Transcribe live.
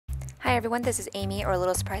Hi everyone, this is Amy or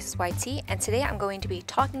LittleSurprisesYT, and today I'm going to be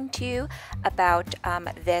talking to you about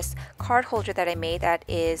this card holder that I made that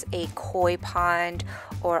is a koi pond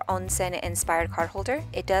or onsen inspired card holder.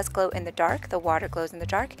 It does glow in the dark, the water glows in the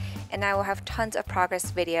dark, and I will have tons of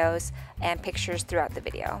progress videos and pictures throughout the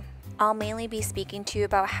video. I'll mainly be speaking to you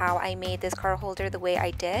about how I made this card holder the way I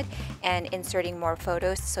did and inserting more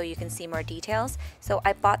photos so you can see more details. So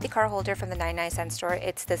I bought the card holder from the 99-cent store.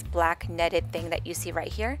 It's this black netted thing that you see right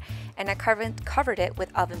here, and I covered it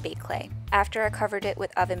with oven baked clay. After I covered it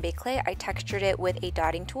with oven baked clay, I textured it with a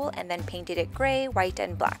dotting tool and then painted it gray, white,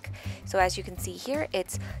 and black. So as you can see here,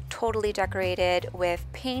 it's totally decorated with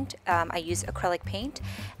paint. I used acrylic paint,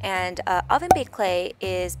 and oven baked clay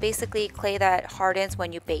is basically clay that hardens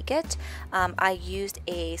when you bake it. I used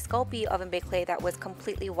a Sculpey oven baked clay that was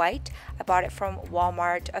completely white. I bought it from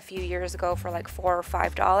Walmart a few years ago for like $4 or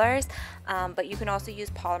 $5, but you can also use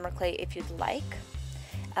polymer clay if you'd like.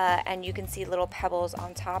 And you can see little pebbles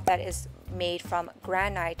on top. That is made from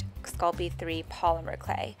granite Sculpey III polymer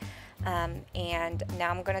clay. And now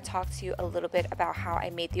I'm going to talk to you a little bit about how I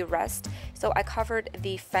made the rest. So I covered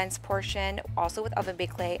the fence portion also with oven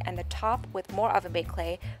baked clay, and the top with more oven baked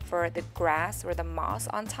clay for the grass or the moss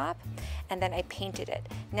on top, and then I painted it.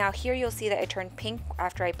 Now here you'll see that it turned pink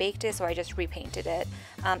after I baked it, so I just repainted it.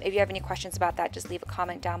 If you have any questions about that, just leave a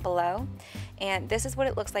comment down below. And this is what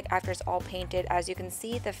it looks like after it's all painted. As you can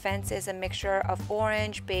see, the fence is a mixture of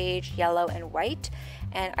orange, beige, yellow, and white,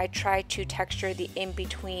 and I tried to texture the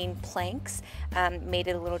in-between planks, made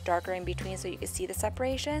it a little darker in between so you can see the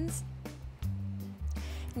separations.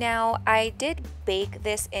 Now I did bake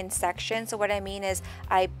this in sections, so what I mean is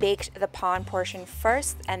I baked the pond portion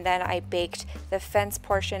first, and then I baked the fence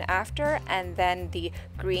portion after, and then the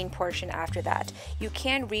green portion after that. You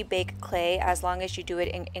can rebake clay as long as you do it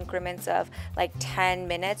in increments of like 10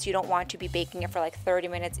 minutes. You don't want to be baking it for like 30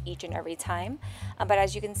 minutes each and every time. But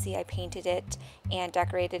as you can see, I painted it and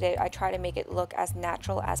decorated it. I try to make it look as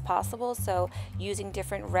natural as possible, so using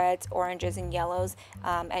different reds, oranges, and yellows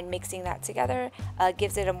and mixing that together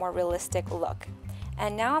gives it a more realistic look.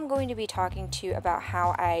 And now I'm going to be talking to you about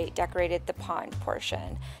how I decorated the pond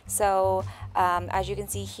portion. So as you can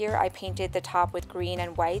see here, I painted the top with green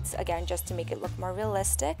and whites, again just to make it look more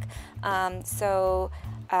realistic. So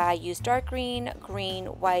I used dark green, green,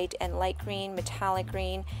 white, and light green, metallic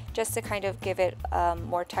green, just to kind of give it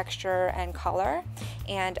more texture and color.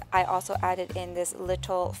 And I also added in this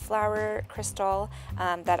little flower crystal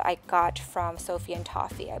that I got from Sophie and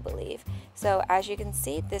Toffee, I believe. So as you can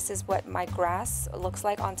see, this is what my grass looks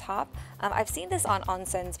like on top. I've seen this on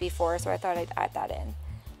onsens before, so I thought I'd add that in.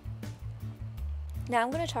 Now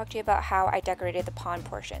I'm going to talk to you about how I decorated the pond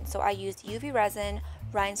portion. So I used UV resin,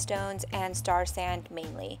 rhinestones, and star sand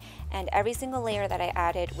mainly, and every single layer that I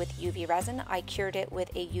added with UV resin, I cured it with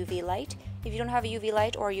a UV light. If you don't have a UV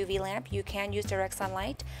light or a UV lamp, you can use direct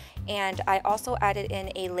sunlight. And I also added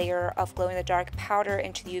in a layer of glow-in-the-dark powder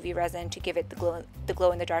into the UV resin to give it the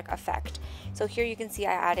glow-in-the-dark effect. So here you can see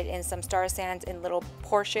I added in some star sands in little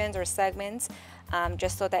portions or segments,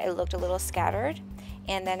 just so that it looked a little scattered.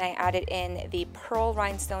 And then I added in the pearl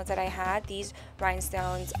rhinestones that I had. These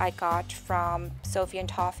rhinestones I got from Sophie and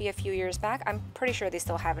Toffee a few years back. I'm pretty sure they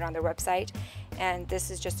still have it on their website. And this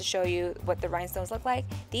is just to show you what the rhinestones look like.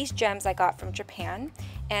 These gems I got from Japan.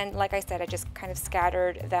 And like I said, I just kind of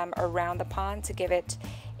scattered them around the pond to give it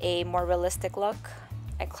a more realistic look.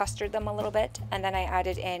 I clustered them a little bit, and then I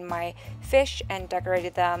added in my fish and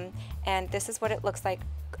decorated them. And this is what it looks like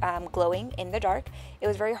glowing in the dark. It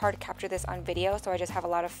was very hard to capture this on video, so I just have a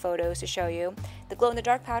lot of photos to show you. The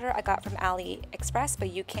glow-in-the-dark powder I got from AliExpress,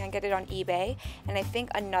 but you can get it on eBay. And I think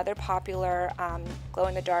another popular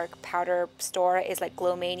glow-in-the-dark powder store is like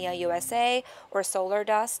Glowmania USA or Solar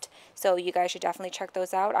Dust, so you guys should definitely check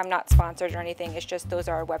those out. I'm not sponsored or anything, it's just those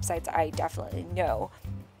are websites I definitely know.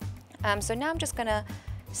 So now I'm just gonna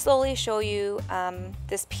slowly show you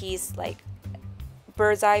this piece like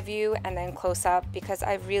bird's eye view and then close up, because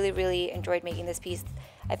I really enjoyed making this piece.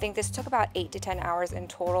 I think this took about 8 to 10 hours in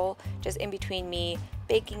total, just in between me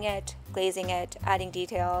baking it, glazing it, adding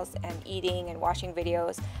details, and eating and watching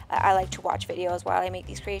videos. I like to watch videos while I make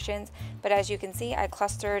these creations, but as you can see, I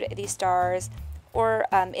clustered these stars or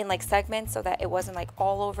in like segments so that it wasn't like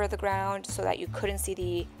all over the ground, so that you couldn't see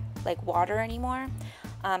the like water anymore.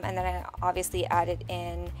 And then I obviously added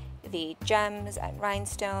in the gems and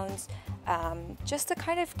rhinestones, just to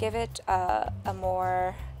kind of give it a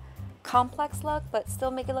more complex look, but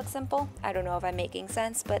still make it look simple. I don't know if I'm making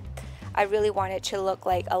sense, but I really wanted it to look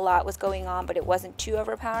like a lot was going on, but it wasn't too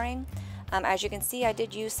overpowering. As you can see, I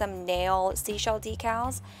did use some nail seashell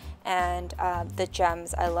decals, and the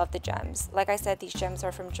gems. I love the gems. Like I said, these gems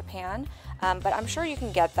are from Japan, but I'm sure you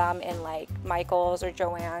can get them in like Michael's or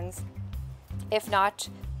Joann's. If not,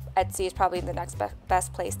 Etsy is probably the next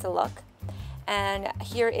best place to look. And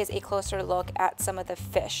here is a closer look at some of the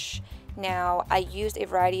fish. Now, I used a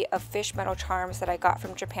variety of fish metal charms that I got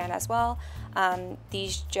from Japan as well.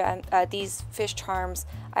 These fish charms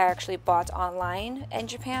I actually bought online in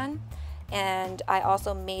Japan. And I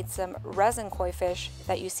also made some resin koi fish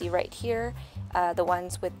that you see right here. The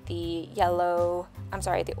ones with the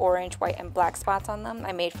the orange, white, and black spots on them,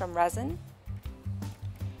 I made from resin.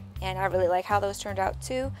 And I really like how those turned out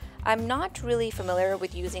too. I'm not really familiar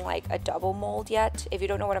with using like a double mold yet. If you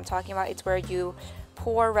don't know what I'm talking about, it's where you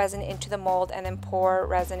pour resin into the mold and then pour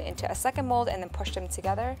resin into a second mold and then push them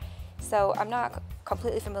together. So I'm not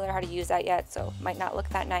completely familiar how to use that yet, so it might not look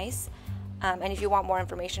that nice. And if you want more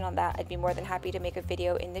information on that, I'd be more than happy to make a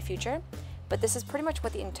video in the future. But this is pretty much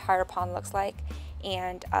what the entire pond looks like,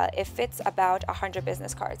 and it fits about 100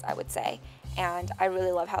 business cards, I would say. And I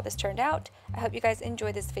really love how this turned out. I hope you guys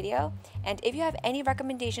enjoyed this video, and if you have any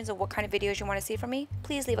recommendations of what kind of videos you want to see from me,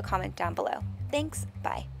 please leave a comment down below. Thanks,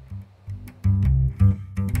 bye.